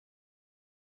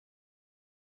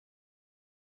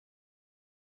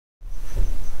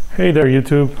Hey there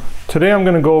YouTube. Today I'm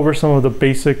going to go over some of the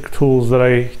basic tools that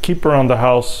I keep around the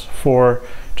house for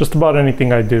just about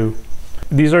anything I do.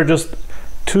 These are just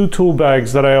two tool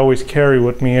bags that I always carry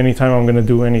with me anytime I'm going to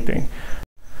do anything.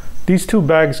 These two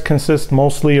bags consist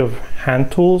mostly of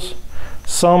hand tools,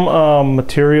 some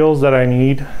materials that I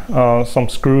need, some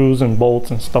screws and bolts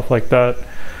and stuff like that,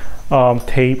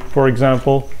 tape for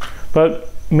example,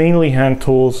 but mainly hand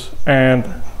tools and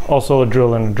also a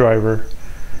drill and a driver.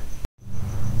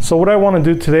 So what I want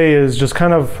to do today is just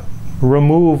kind of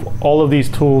remove all of these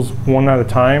tools one at a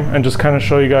time and just kind of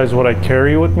show you guys what I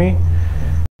carry with me.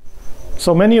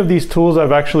 So many of these tools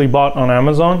I've actually bought on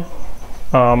Amazon.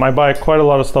 I buy quite a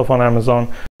lot of stuff on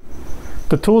Amazon.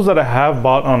 The tools that I have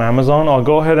bought on Amazon, I'll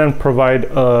go ahead and provide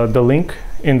the link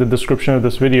in the description of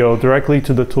this video directly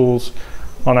to the tools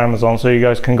on Amazon, so you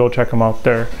guys can go check them out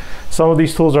there. Some of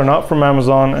these tools are not from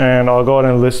Amazon, and I'll go ahead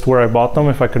and list where I bought them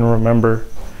if I can remember.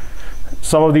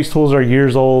 Some of these tools are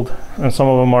years old and some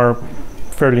of them are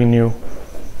fairly new.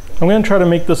 I'm going to try to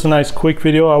make this a nice quick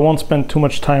video. I won't spend too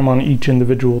much time on each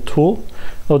individual tool.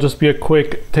 It'll just be a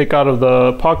quick take out of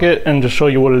the pocket and just show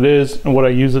you what it is and what I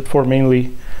use it for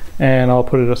mainly, and I'll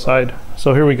put it aside.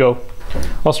 So here we go.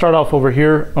 I'll start off over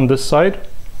here on this side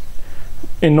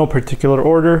in no particular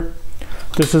order.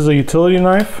 This is a utility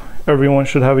knife. Everyone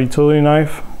should have a utility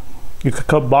knife. You could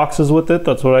cut boxes with it.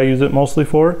 That's what I use it mostly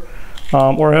for.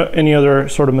 Or any other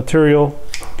sort of material.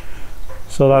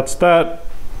 So that's that.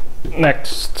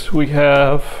 Next we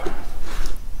have,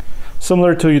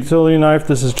 similar to a utility knife,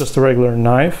 this is just a regular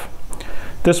knife.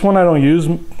 This one I don't use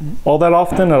all that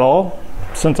often at all.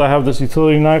 Since I have this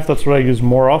utility knife, that's what I use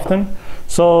more often.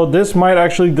 So this might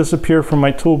actually disappear from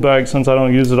my tool bag since I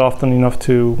don't use it often enough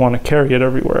to want to carry it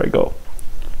everywhere I go.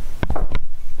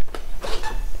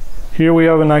 Here we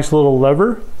have a nice little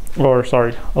lever, or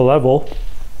sorry, a level.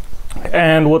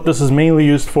 And what this is mainly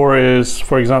used for is,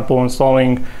 for example,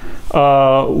 installing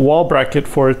a wall bracket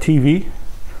for a TV,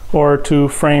 or to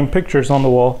frame pictures on the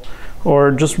wall,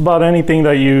 or just about anything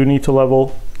that you need to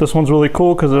level. This one's really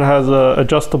cool because it has a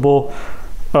adjustable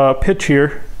pitch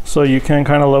here, so you can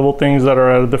kind of level things that are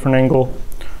at a different angle.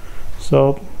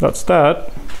 So that's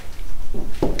that.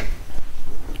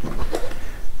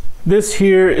 This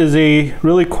here is a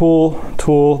really cool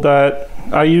tool that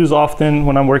I use often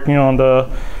when I'm working on the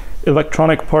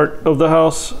electronic part of the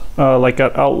house, like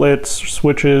at outlets,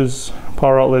 switches,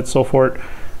 power outlets, so forth.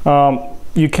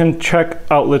 You can check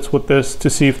outlets with this to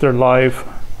see if they're live.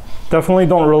 Definitely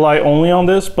don't rely only on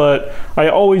this, but I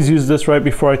always use this right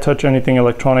before I touch anything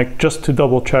electronic just to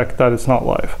double check that it's not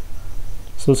live.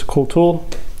 So it's a cool tool.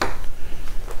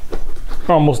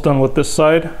 Almost done with this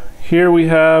side. Here we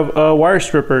have wire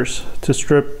strippers to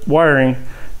strip wiring.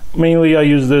 Mainly I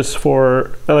use this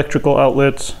for electrical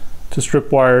outlets, to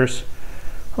strip wires.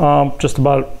 Just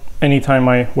about any time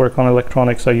I work on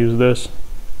electronics I use this.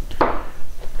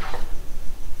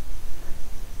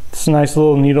 It's nice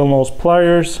little needle nose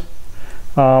pliers,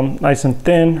 nice and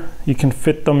thin. You can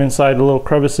fit them inside the little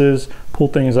crevices, pull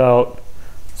things out.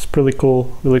 It's pretty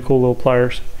cool, really cool little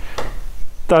pliers.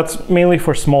 That's mainly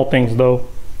for small things though.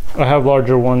 I have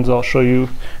larger ones I'll show you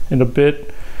in a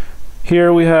bit.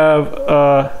 Here we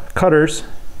have cutters,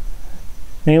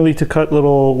 mainly to cut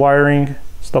little wiring,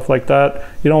 stuff like that.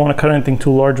 You don't want to cut anything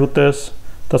too large with this.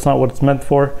 That's not what it's meant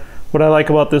for. What I like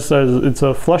about this is it's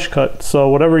a flush cut, so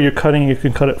whatever you're cutting, you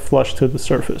can cut it flush to the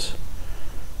surface.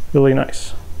 Really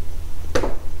nice.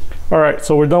 All right,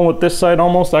 so we're done with this side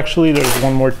almost. Actually, there's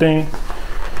one more thing.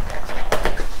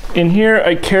 In here,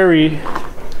 I carry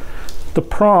the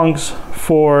prongs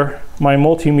for my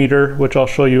multimeter, which I'll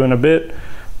show you in a bit,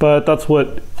 but that's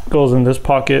what goes in this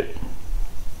pocket.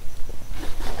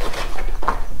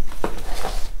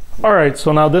 All right,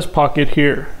 so now this pocket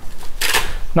here,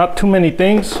 not too many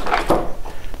things,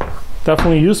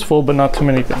 definitely useful, but not too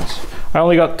many things. I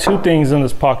only got two things in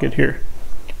this pocket here.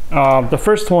 The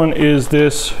first one is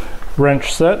this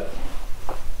wrench set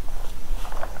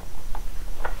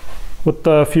with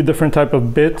a few different type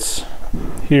of bits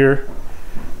here,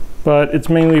 but it's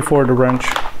mainly for the wrench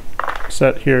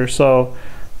set here. So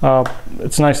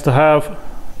it's nice to have,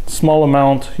 small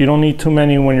amount. You don't need too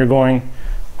many when you're going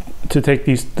to take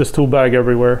this tool bag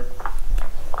everywhere.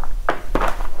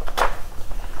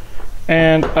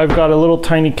 And I've got a little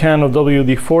tiny can of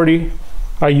WD-40.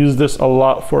 I use this a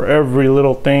lot for every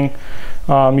little thing.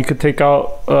 You could take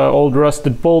out old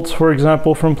rusted bolts, for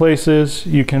example, from places.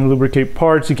 You can lubricate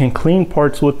parts, you can clean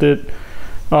parts with it.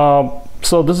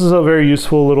 So this is a very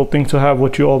useful little thing to have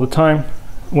with you all the time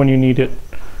when you need it.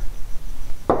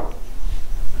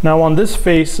 Now on this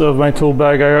face of my tool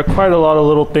bag, I got quite a lot of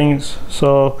little things.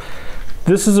 So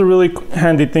This is a really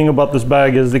handy thing about this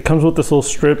bag is it comes with this little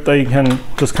strip that you can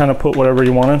just kind of put whatever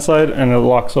you want inside, and it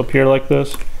locks up here like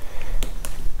this.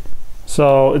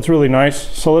 So it's really nice.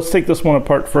 So let's take this one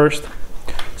apart first.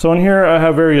 So in here I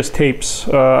have various tapes.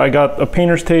 I got a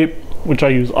painter's tape, which I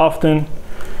use often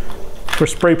for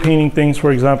spray painting things,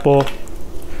 for example.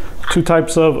 Two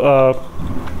types of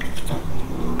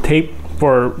tape.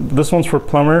 This one's for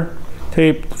plumber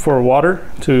tape for water,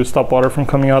 to stop water from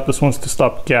coming out. This one's to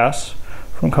stop gas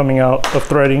from coming out of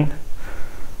threading.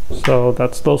 So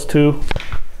that's those two.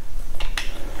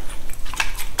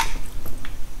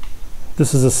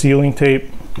 This is a sealing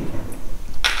tape.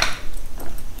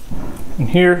 And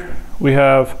here we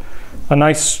have a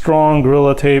nice strong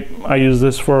Gorilla tape. I use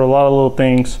this for a lot of little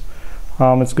things.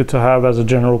 It's good to have as a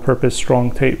general purpose strong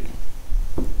tape.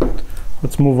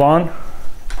 Let's move on.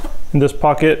 In this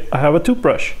pocket I have a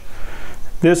toothbrush.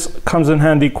 This comes in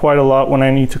handy quite a lot when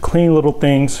I need to clean little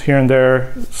things here and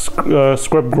there,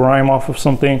 scrub grime off of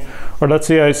something, or let's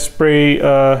say I spray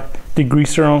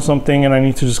degreaser on something and I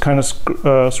need to just kind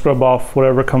of scrub off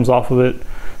whatever comes off of it.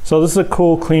 So this is a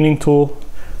cool cleaning tool.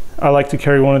 I like to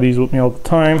carry one of these with me all the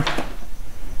time.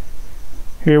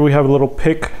 Here we have a little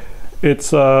pick.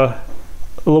 It's a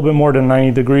little bit more than 90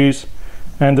 degrees,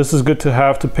 and this is good to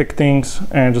have to pick things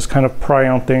and just kind of pry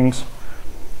on things.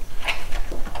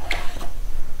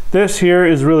 This here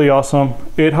is really awesome.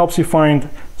 It helps you find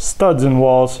studs in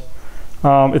walls.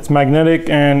 It's magnetic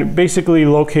and basically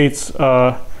locates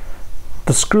the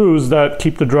screws that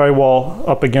keep the drywall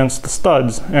up against the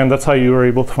studs, and that's how you are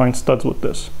able to find studs with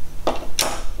this.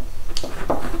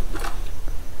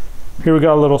 Here we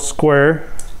got a little square.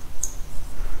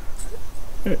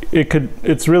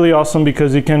 It's really awesome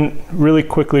because you can really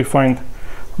quickly find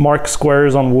mark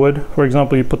squares on wood. For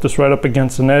example, you put this right up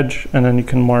against an edge and then you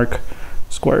can mark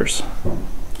squares.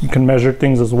 You can measure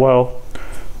things as well.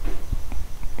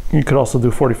 You could also do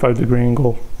 45-degree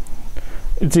angle.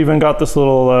 It's even got this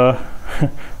little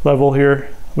level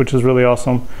here, which is really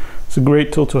awesome. It's a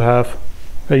great tool to have.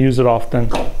 I use it often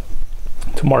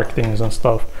to mark things and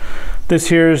stuff. This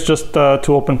here is just to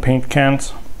open paint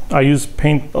cans. I use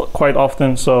paint quite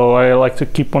often, so I like to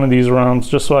keep one of these around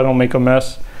just so I don't make a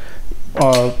mess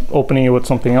opening it with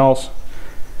something else.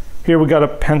 Here we got a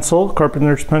pencil,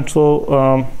 carpenter's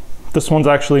pencil. This one's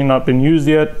actually not been used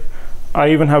yet.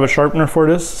 I even have a sharpener for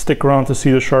this. Stick around to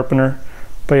see the sharpener.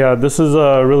 But yeah, this is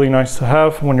really nice to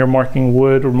have when you're marking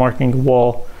wood or marking the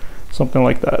wall, something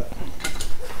like that.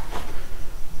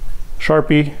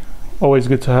 Sharpie, always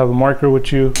good to have a marker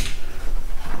with you.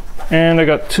 And I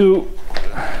got two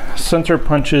center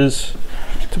punches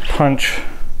to punch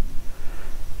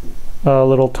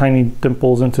little tiny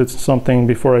dimples into something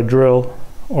before I drill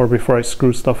or before I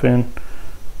screw stuff in.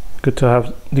 Good to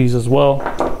have these as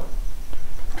well.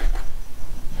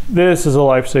 This is a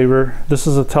lifesaver. This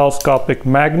is a telescopic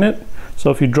magnet. So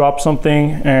if you drop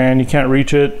something and you can't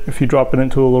reach it, if you drop it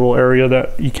into a little area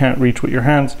that you can't reach with your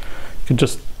hands, you can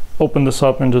just open this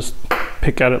up and just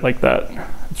pick at it like that.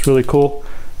 It's really cool.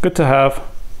 Good to have.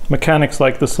 Mechanics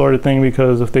like this sort of thing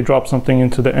because if they drop something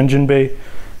into the engine bay,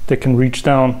 they can reach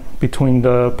down between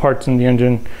the parts in the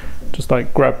engine, just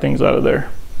like grab things out of there.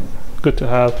 Good to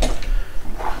have.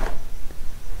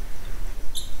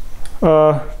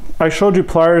 I showed you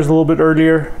pliers a little bit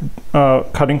earlier,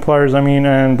 cutting pliers I mean,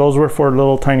 and those were for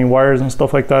little tiny wires and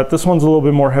stuff like that. This one's a little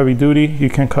bit more heavy duty.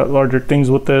 You can cut larger things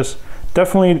with this.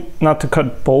 Definitely not to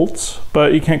cut bolts,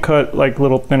 but you can cut like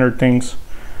little thinner things.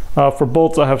 For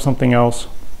bolts I have something else.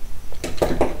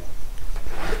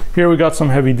 Here we got some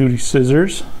heavy duty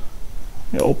scissors.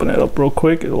 You open it up real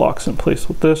quick, it locks in place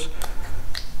with this.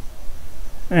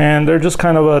 And they're just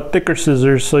kind of a thicker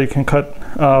scissors, so you can cut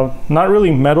not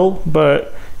really metal,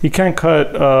 but you can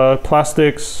cut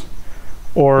plastics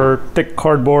or thick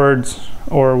cardboards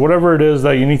or whatever it is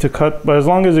that you need to cut. But as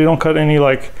long as you don't cut any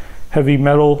like heavy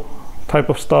metal type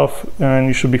of stuff, and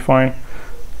you should be fine.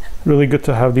 Really good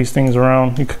to have these things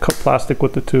around. You could cut plastic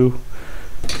with it too.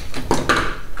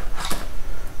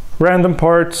 Random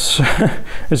parts.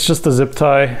 It's just a zip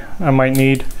tie I might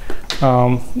need.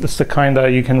 It's the kind that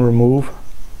you can remove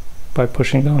by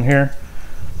pushing down here.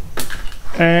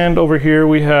 And over here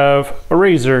we have a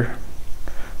razor.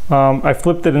 I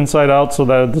flipped it inside out so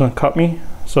that it doesn't cut me.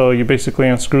 So you basically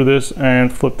unscrew this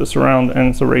and flip this around and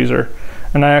it's a razor.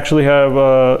 And I actually have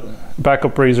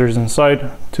backup razors inside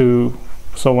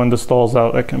so when this stalls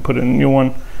out I can put in a new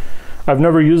one. I've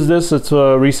never used this. It's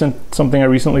something I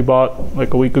recently bought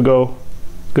like a week ago.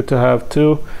 Good to have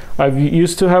too. I've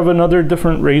used to have another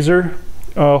different razor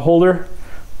holder,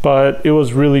 but it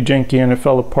was really janky and it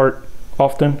fell apart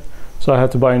often, so I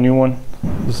had to buy a new one.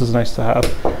 This is nice to have.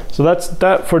 So that's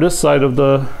that for this side of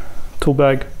the tool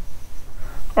bag.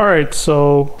 All right,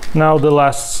 so now the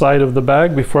last side of the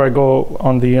bag before I go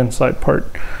on the inside part.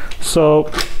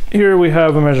 So here we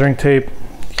have a measuring tape.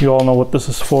 You all know what this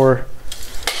is for.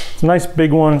 It's a nice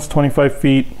big one, it's 25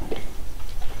 feet.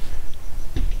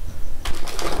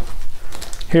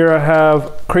 Here I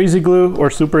have crazy glue or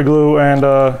super glue and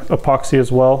epoxy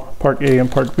as well, part A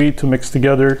and part B to mix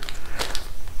together,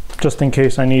 just in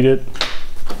case I need it.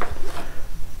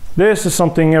 This is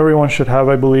something everyone should have,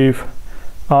 I believe.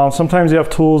 Sometimes you have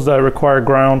tools that require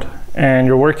ground and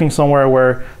you're working somewhere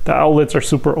where the outlets are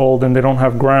super old and they don't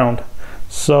have ground.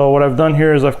 So what I've done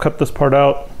here is I've cut this part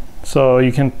out so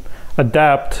you can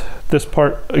adapt this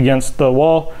part against the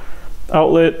wall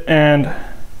outlet and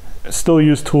still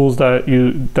use tools that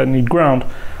need ground.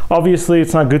 Obviously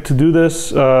it's not good to do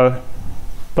this,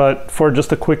 but for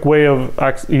just a quick way of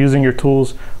using your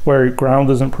tools where ground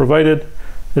isn't provided,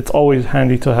 it's always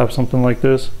handy to have something like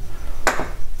this.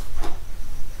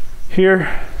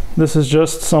 Here, this is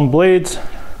just some blades.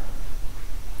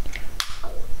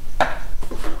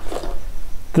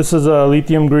 This is a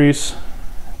lithium grease,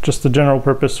 just a general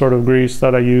purpose sort of grease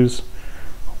that I use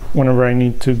whenever I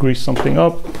need to grease something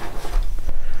up.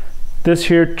 This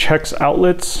here checks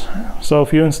outlets. So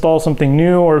if you install something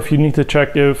new or if you need to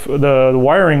check if the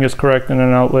wiring is correct in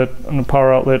an outlet, in a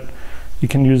power outlet, you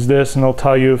can use this and it'll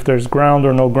tell you if there's ground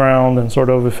or no ground and sort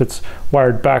of if it's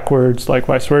wired backwards, like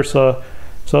vice versa.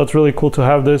 So it's really cool to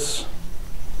have this.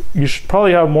 You should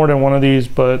probably have more than one of these,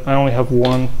 but I only have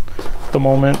one at the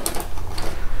moment.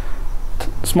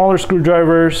 Smaller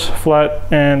screwdrivers, flat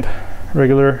and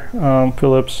regular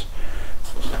Phillips.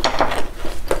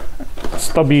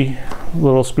 Stubby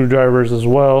little screwdrivers as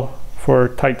well for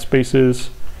tight spaces.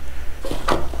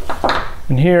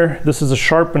 And here, this is a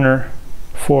sharpener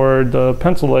for the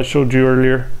pencil I showed you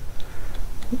earlier.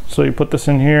 So you put this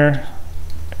in here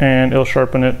and it'll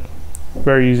sharpen it.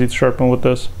 Very easy to sharpen with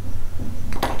this.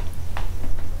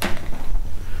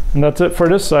 And that's it for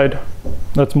this side.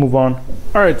 Let's move on.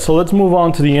 All right, so let's move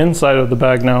on to the inside of the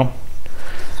bag now.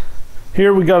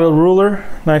 Here we got a ruler,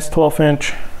 nice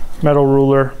 12-inch metal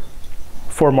ruler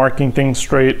for marking things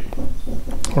straight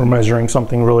or measuring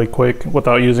something really quick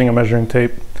without using a measuring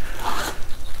tape.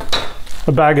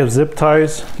 A bag of zip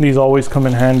ties, these always come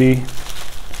in handy.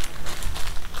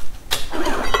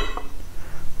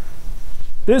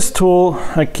 This tool,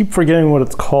 I keep forgetting what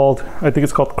it's called. I think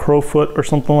it's called crowfoot or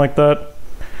something like that.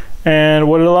 And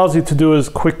what it allows you to do is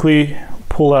quickly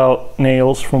pull out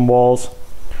nails from walls,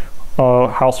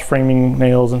 house framing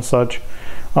nails and such.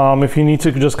 If you need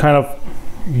to just kind of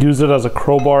use it as a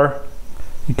crowbar,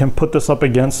 you can put this up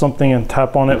against something and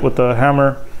tap on it with a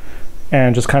hammer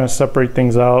and just kind of separate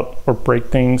things out or break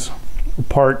things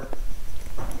apart.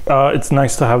 It's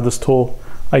nice to have this tool.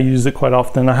 I use it quite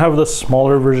often. I have the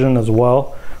smaller version as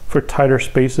well for tighter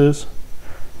spaces,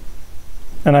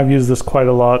 and I've used this quite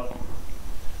a lot.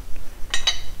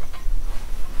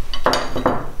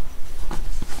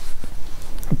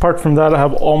 Apart from that, I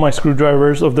have all my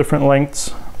screwdrivers of different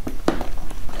lengths.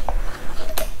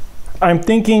 I'm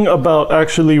thinking about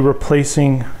actually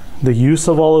replacing the use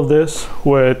of all of this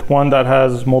with one that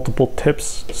has multiple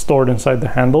tips stored inside the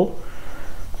handle,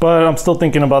 but I'm still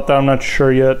thinking about that. I'm not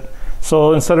sure yet.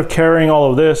 So instead of carrying all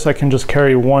of this, I can just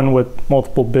carry one with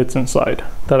multiple bits inside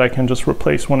that I can just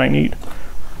replace when I need.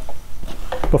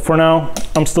 But for now,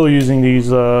 I'm still using these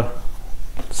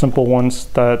simple ones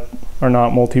that are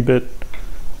not multi-bit.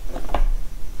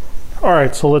 All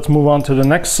right, so let's move on to the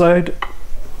next side.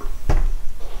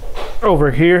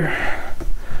 Over here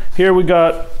we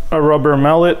got a rubber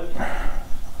mallet,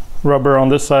 rubber on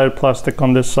this side, plastic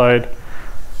on this side,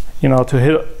 you know, to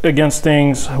hit against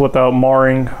things without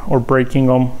marring or breaking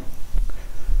them.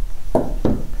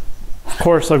 Of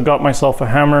course, I've got myself a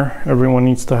hammer. Everyone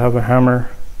needs to have a hammer.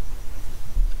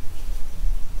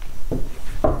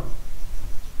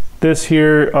 This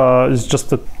here is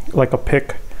just like a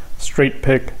pick, straight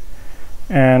pick,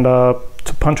 and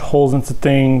to punch holes into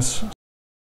things.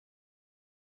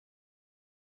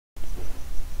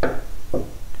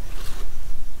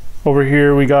 Over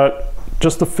here we got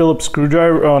just a Phillips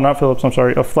screwdriver, oh not Phillips, I'm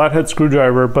sorry, a flathead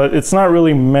screwdriver, but it's not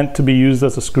really meant to be used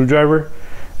as a screwdriver.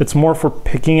 It's more for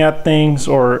picking at things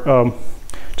or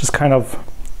just kind of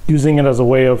using it as a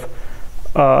way of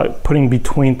putting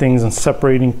between things and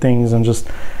separating things, and just,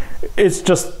 it's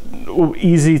just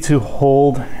easy to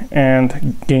hold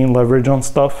and gain leverage on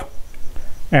stuff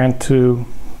and to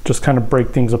just kind of break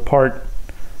things apart,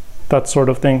 that sort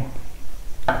of thing.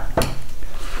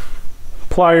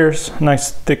 Pliers,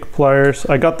 nice thick pliers.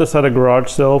 I got this at a garage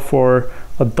sale for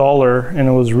 $1 and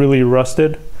it was really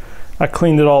rusted. I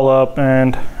cleaned it all up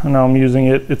and now I'm using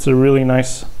it. It's a really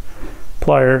nice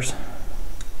pliers.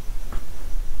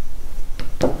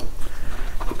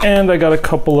 And I got a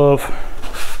couple of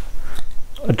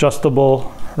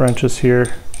adjustable wrenches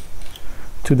here,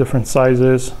 2 different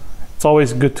sizes. It's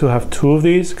always good to have 2 of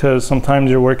these because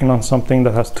sometimes you're working on something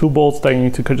that has 2 bolts that you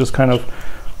need to just kind of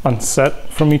unset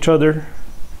from each other.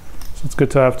 So it's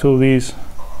good to have 2 of these.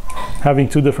 Having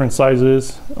 2 different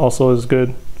sizes also is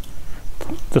good.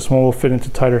 This one will fit into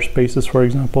tighter spaces, for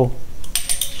example.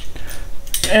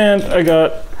 And I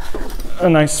got a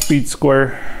nice speed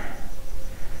square.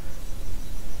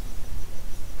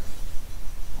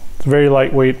 It's very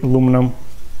lightweight aluminum.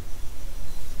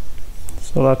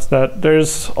 So that's that.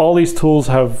 There's all these tools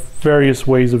have various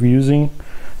ways of using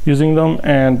them,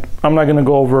 and I'm not going to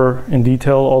go over in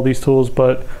detail all these tools,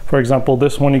 but for example,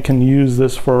 this one, you can use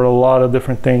this for a lot of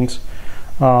different things.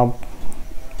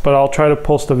 But I'll try to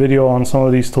post a video on some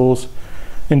of these tools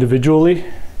individually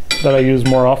that I use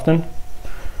more often.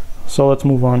 So let's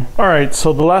move on. All right,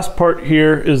 so the last part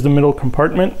here is the middle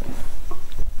compartment.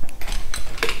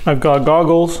 I've got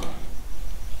goggles.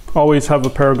 Always have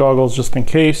a pair of goggles just in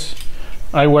case.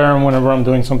 I wear them whenever I'm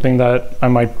doing something that I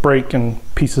might break and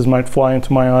pieces might fly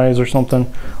into my eyes or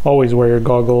something. Always wear your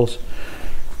goggles.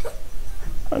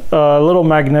 A little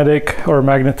magnetic or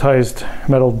magnetized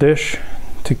metal dish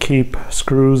to keep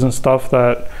screws and stuff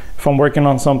that if I'm working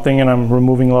on something and I'm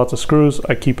removing lots of screws,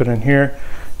 I keep it in here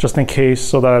just in case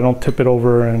so that I don't tip it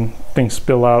over and things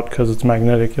spill out because it's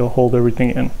magnetic. It'll hold everything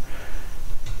in.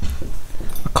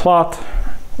 A cloth.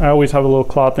 I always have a little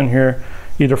cloth in here,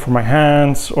 either for my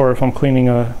hands or if I'm cleaning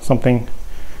something.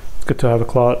 It's good to have a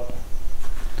cloth.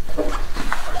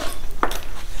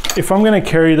 If I'm going to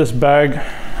carry this bag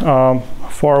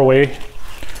far away,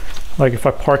 like if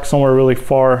I park somewhere really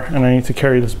far and I need to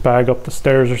carry this bag up the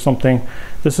stairs or something,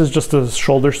 this is just a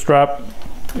shoulder strap.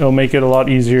 It'll make it a lot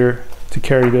easier to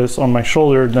carry this on my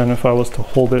shoulder than if I was to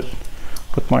hold it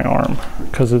with my arm,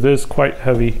 because it is quite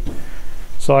heavy.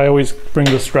 So I always bring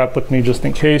the strap with me just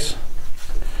in case.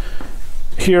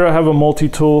 Here I have a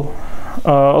multi-tool.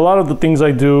 A lot of the things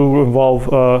I do involve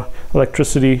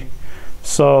electricity.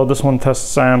 So this one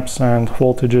tests amps and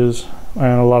voltages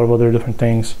and a lot of other different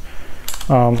things.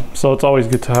 So it's always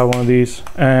good to have one of these.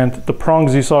 And the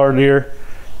prongs you saw earlier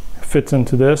fits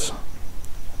into this.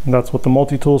 And that's what the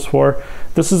multi-tool is for.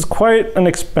 This is quite an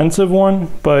expensive one,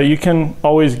 but you can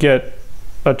always get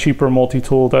a cheaper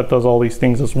multi-tool that does all these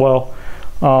things as well.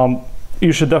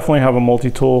 You should definitely have a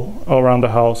multi-tool around the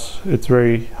house. It's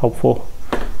very helpful.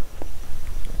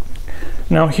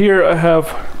 Now here I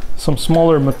have some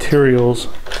smaller materials.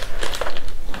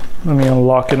 Let me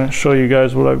unlock it and show you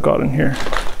guys what I've got in here.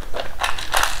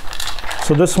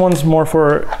 So this one's more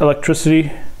for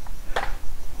electricity.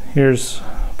 Here's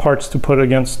parts to put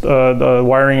against the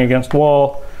wiring against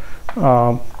wall.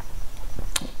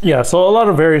 Yeah, so a lot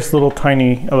of various little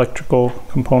tiny electrical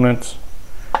components,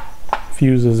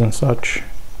 fuses and such.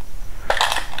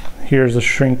 Here's a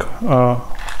shrink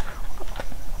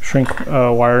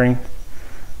wiring.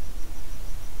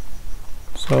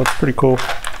 So it's pretty cool.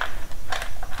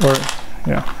 Or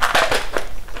yeah.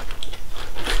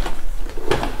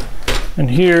 And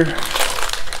here,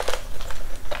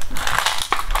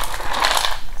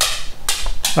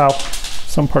 wow,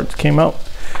 some parts came out.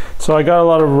 So I got a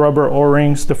lot of rubber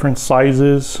O-rings, different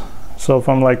sizes. So if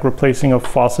I'm like replacing a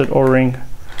faucet O-ring,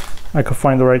 I could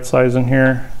find the right size in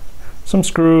here. Some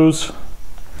screws.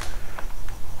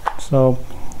 So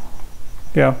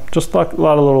yeah, just like a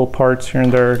lot of little parts here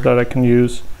and there that I can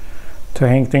use to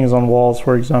hang things on walls,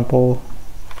 for example.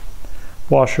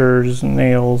 Washers,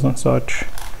 nails and such.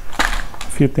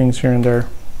 A few things here and there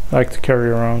I like to carry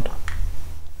around.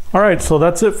 Alright, so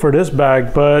that's it for this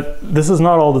bag, but this is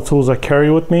not all the tools I carry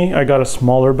with me. I got a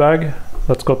smaller bag.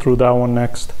 Let's go through that one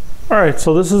next. Alright,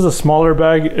 so this is a smaller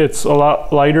bag. It's a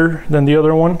lot lighter than the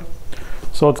other one.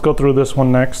 So let's go through this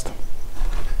one next.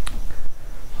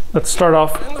 Let's start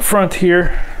off in the front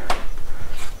here.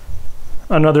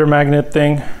 Another magnet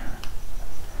thing.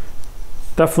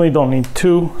 Definitely don't need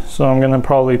two, so I'm gonna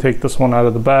probably take this one out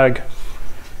of the bag.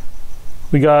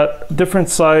 We got different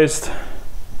sized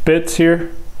bits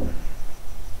here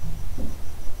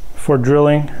for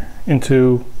drilling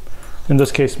into, in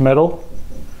this case, metal.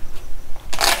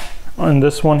 On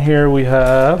this one here we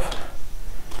have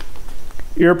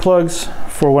earplugs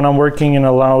for when I'm working in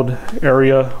a loud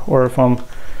area, or if I'm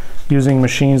using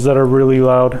machines that are really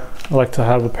loud. I like to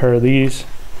have a pair of these.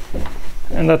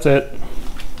 And that's it.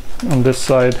 On this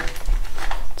side,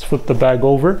 let's flip the bag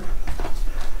over.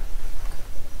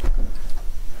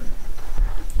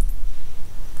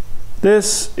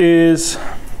 This is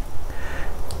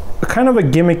kind of a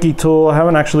gimmicky tool. I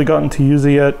haven't actually gotten to use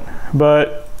it yet,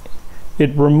 but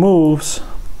it removes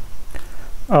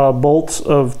bolts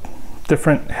of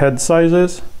different head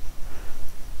sizes.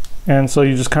 And so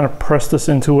you just kind of press this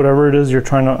into whatever it is you're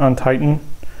trying to untighten,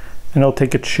 and it'll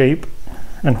take its shape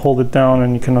and hold it down,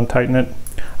 and you can untighten it.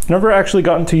 I've never actually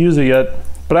gotten to use it yet,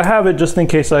 but I have it just in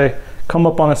case I come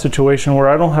up on a situation where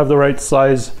I don't have the right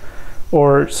size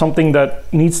or something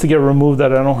that needs to get removed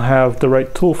that I don't have the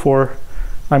right tool for.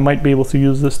 I might be able to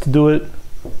use this to do it.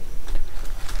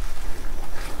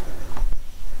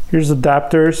 Here's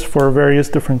adapters for various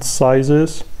different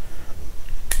sizes.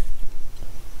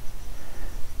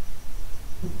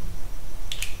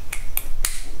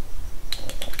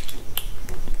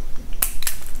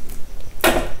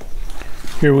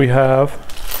 Here we have,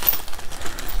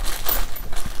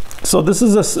 so this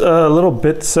is a little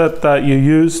bit set that you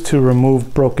use to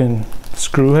remove broken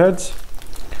screw heads.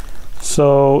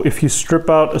 So if you strip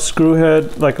out a screw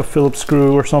head, like a Phillips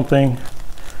screw or something,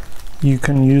 you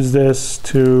can use this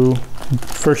to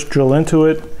first drill into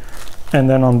it, and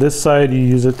then on this side you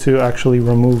use it to actually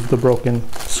remove the broken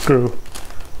screw.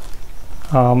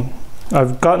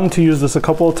 I've gotten to use this a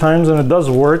couple of times and it does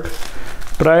work,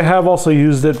 but I have also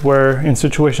used it in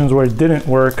situations where it didn't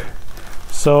work.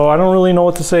 So I don't really know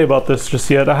what to say about this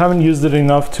just yet. I haven't used it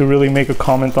enough to really make a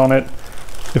comment on it,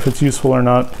 if it's useful or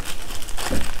not.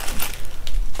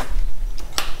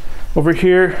 Over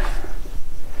here,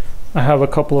 I have a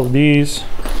couple of these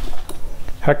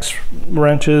hex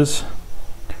wrenches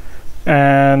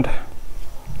and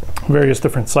various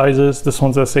different sizes. This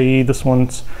one's SAE, this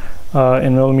one's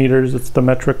in millimeters, it's the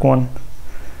metric one.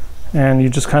 And you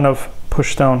just kind of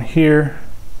push down here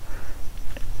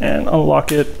and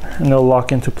unlock it, and they'll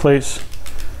lock into place.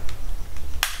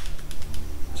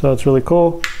 So that's really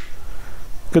cool.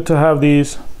 Good to have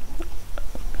these.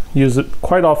 Use it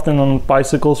quite often on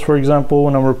bicycles, for example.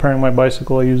 When I'm repairing my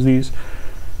bicycle, I use these.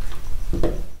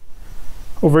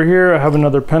 Over here I have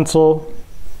another pencil.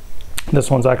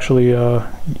 This one's actually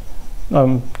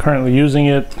I'm currently using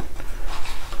it.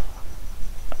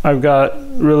 I've got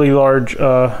really large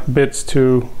bits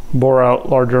to bore out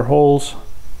larger holes.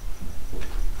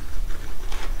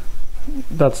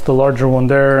 That's the larger one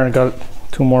there, and I got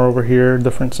two more over here,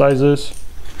 different sizes.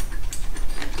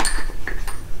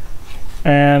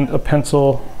 And a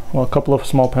pencil, well, a couple of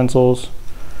small pencils.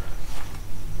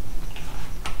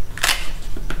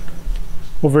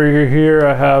 Over here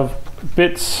I have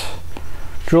bits,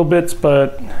 drill bits,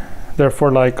 but they're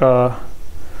for like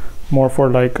more for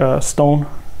like stone.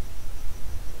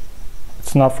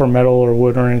 It's not for metal or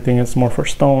wood or anything, it's more for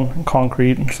stone and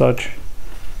concrete and such.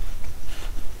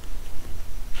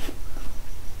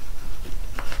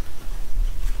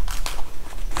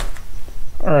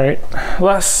 Alright,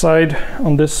 last side,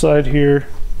 on this side here,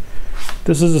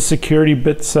 this is a security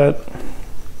bit set.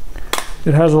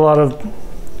 It has a lot of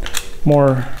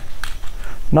more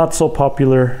not so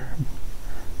popular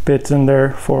bits in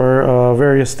there for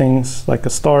various things, like the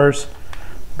stars.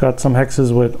 Got some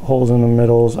hexes with holes in the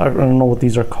middles. I don't know what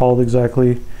these are called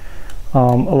exactly. A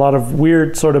lot of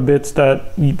weird sort of bits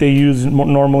that they use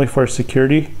normally for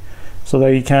security, so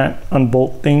that you can't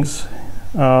unbolt things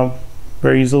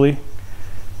very easily.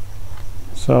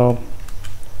 So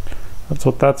that's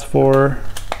what that's for.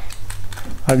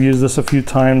 I've used this a few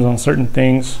times on certain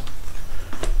things.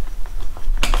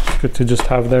 It's good to just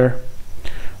have there.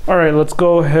 All right, let's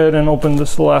go ahead and open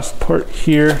this last part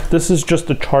here. This is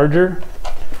just a charger.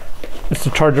 It's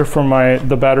the charger for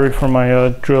the battery for my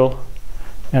drill,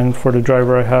 and for the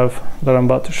driver I have that I'm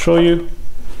about to show you.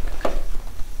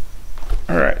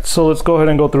 All right, so let's go ahead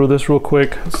and go through this real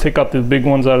quick. Let's take out the big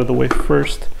ones out of the way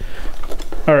first.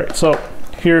 All right, so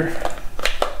here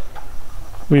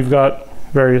we've got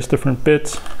various different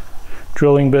bits,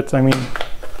 drilling bits, I mean,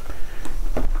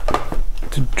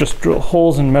 to just drill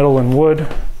holes in metal and wood.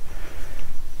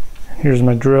 Here's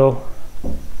my drill.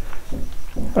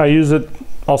 I use it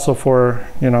also for,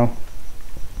 you know,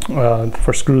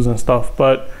 for screws and stuff,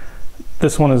 but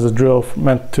this one is a drill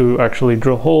meant to actually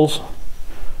drill holes.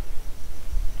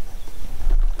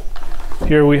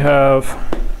 Here we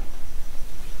have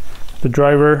the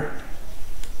driver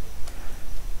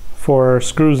for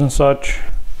screws and such.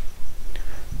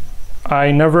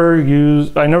 I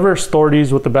never store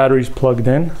these with the batteries plugged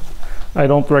in. I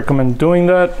don't recommend doing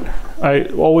that. I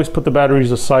always put the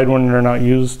batteries aside when they're not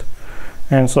used.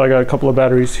 And so I got a couple of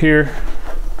batteries here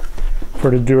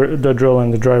for the drill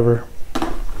and the driver.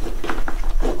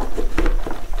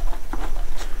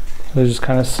 They just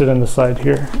kind of sit on the side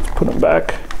here. Let's put them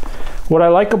back. What I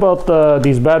like about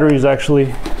these batteries,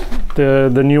 actually,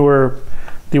 the newer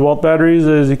DeWALT batteries,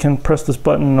 is you can press this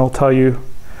button and it'll tell you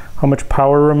how much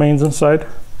power remains inside.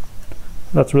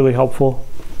 That's really helpful.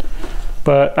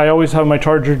 But I always have my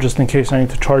charger just in case I need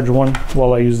to charge one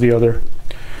while I use the other.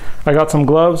 I got some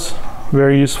gloves,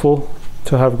 very useful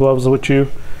to have gloves with you,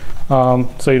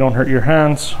 so you don't hurt your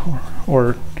hands,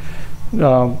 or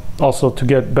also to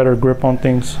get better grip on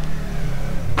things.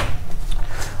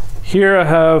 Here I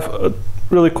have a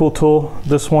really cool tool.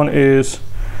 This one is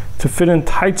to fit in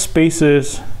tight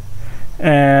spaces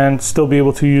and still be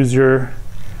able to use your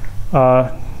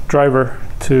driver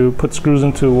to put screws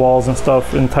into walls and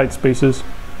stuff in tight spaces.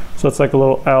 So it's like a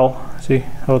little L. See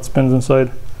how it spins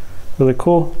inside? Really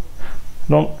cool.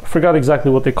 Forgot exactly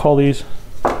what they call these.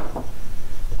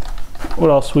 What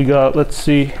else we got? Let's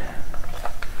see.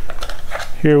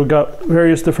 Here we got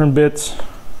various different bits,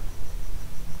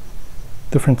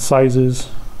 different sizes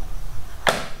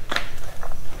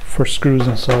for screws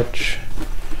and such.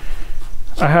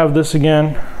 I have this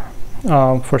again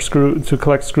to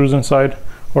collect screws inside,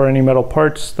 or any metal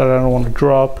parts that I don't want to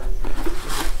drop.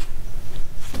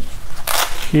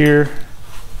 Here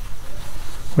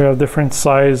we have different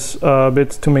size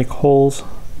bits to make holes.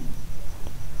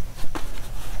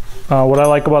 What I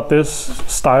like about this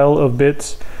style of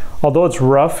bits, although it's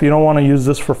rough, you don't want to use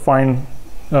this for fine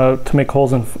to make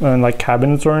holes in like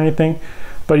cabinets or anything,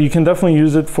 but you can definitely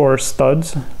use it for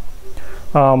studs.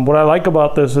 What I like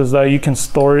about this is that you can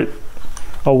store it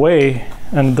away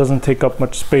and it doesn't take up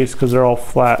much space because they're all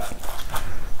flat.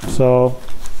 So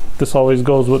this always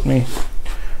goes with me.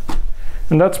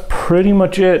 And that's pretty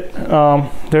much it.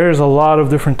 There's a lot of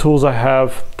different tools I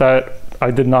have that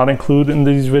I did not include in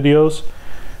these videos,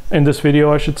 in this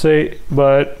video I should say,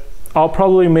 but I'll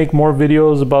probably make more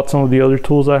videos about some of the other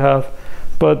tools I have.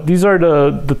 But these are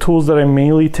the tools that I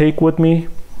mainly take with me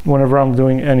whenever I'm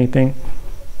doing anything.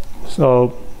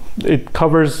 So it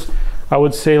covers, I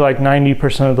would say, like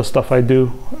 90% of the stuff I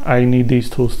do. I need these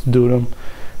tools to do them.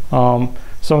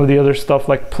 Some of the other stuff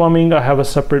like plumbing, I have a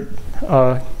separate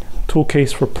tool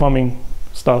case for plumbing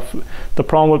stuff. The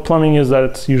problem with plumbing is that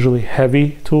it's usually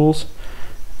heavy tools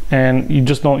and you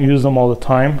just don't use them all the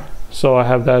time. So I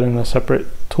have that in a separate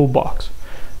toolbox,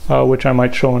 which I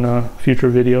might show in a future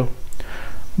video.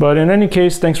 But in any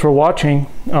case, thanks for watching.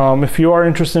 If you are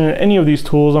interested in any of these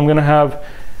tools, I'm gonna have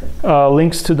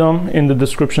links to them in the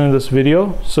description of this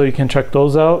video, so you can check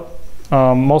those out.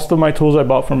 Most of my tools I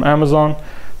bought from Amazon.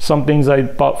 Some things I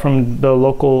bought from the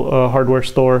local hardware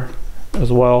store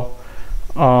as well.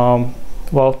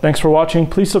 Well, thanks for watching.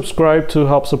 Please subscribe to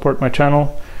help support my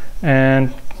channel,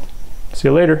 and see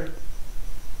you later.